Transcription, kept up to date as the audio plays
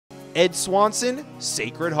Ed Swanson,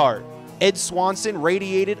 Sacred Heart. Ed Swanson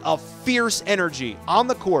radiated a fierce energy on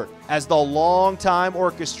the court as the longtime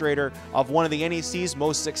orchestrator of one of the NEC's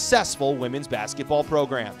most successful women's basketball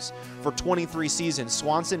programs. For 23 seasons,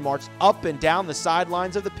 Swanson marched up and down the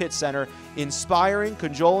sidelines of the Pitt Center, inspiring,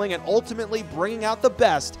 cajoling, and ultimately bringing out the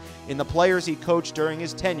best in the players he coached during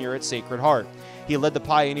his tenure at Sacred Heart. He led the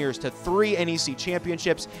Pioneers to 3 NEC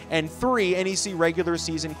championships and 3 NEC regular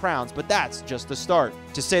season crowns, but that's just the start.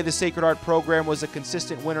 To say the Sacred Heart program was a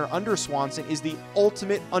consistent winner under Swanson is the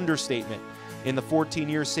ultimate understatement. In the 14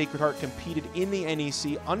 years Sacred Heart competed in the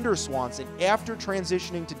NEC under Swanson after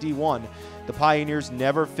transitioning to D1, the Pioneers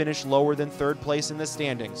never finished lower than 3rd place in the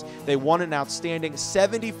standings. They won an outstanding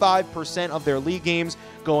 75% of their league games,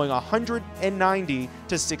 going 190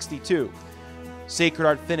 to 62. Sacred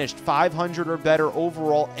Heart finished 500 or better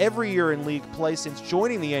overall every year in league play since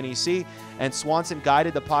joining the NEC, and Swanson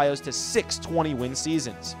guided the Pios to 6 20-win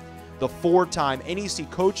seasons. The 4-time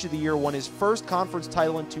NEC Coach of the Year won his first conference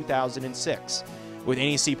title in 2006. With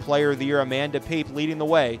NEC Player of the Year Amanda Pape leading the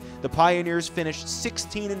way, the Pioneers finished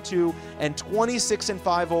 16-2 and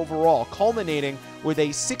 26-5 overall, culminating with a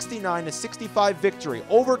 69-65 victory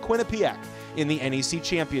over Quinnipiac in the NEC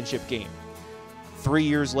Championship game. 3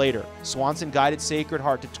 years later, Swanson guided Sacred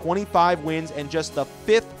Heart to 25 wins and just the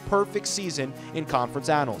 5th perfect season in conference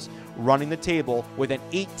annals, running the table with an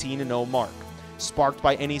 18-0 mark. Sparked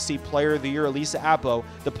by NEC Player of the Year Elisa Appo,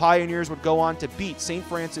 the Pioneers would go on to beat St.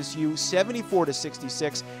 Francis U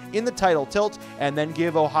 74-66 in the title tilt and then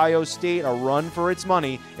give Ohio State a run for its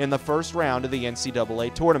money in the first round of the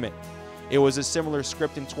NCAA tournament. It was a similar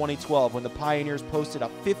script in 2012 when the Pioneers posted a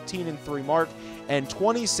 15-3 mark and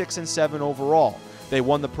 26-7 overall. They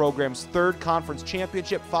won the program's 3rd conference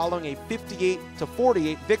championship following a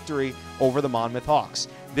 58-48 victory over the Monmouth Hawks.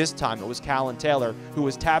 This time it was Callan Taylor who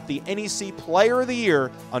was tapped the NEC Player of the Year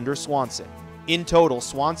under Swanson. In total,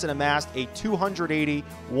 Swanson amassed a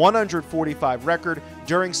 280-145 record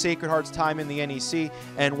during Sacred Heart's time in the NEC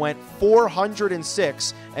and went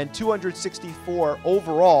 406 and 264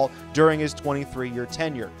 overall during his 23-year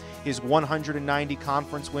tenure. His 190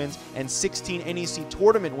 conference wins and 16 NEC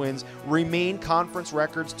tournament wins remain conference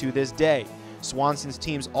records to this day. Swanson's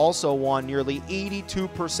teams also won nearly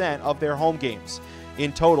 82% of their home games.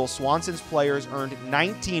 In total, Swanson's players earned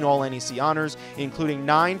 19 All-NEC honors, including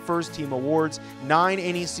 9 first-team awards, 9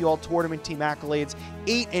 NEC All-Tournament Team accolades,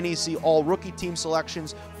 8 NEC All-Rookie Team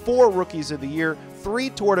selections, 4 Rookies of the Year, 3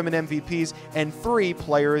 Tournament MVPs, and 3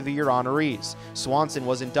 Player of the Year honorees. Swanson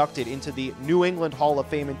was inducted into the New England Hall of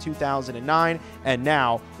Fame in 2009, and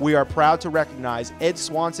now we are proud to recognize Ed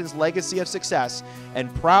Swanson's legacy of success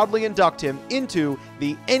and proudly induct him into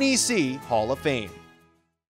the NEC Hall of Fame.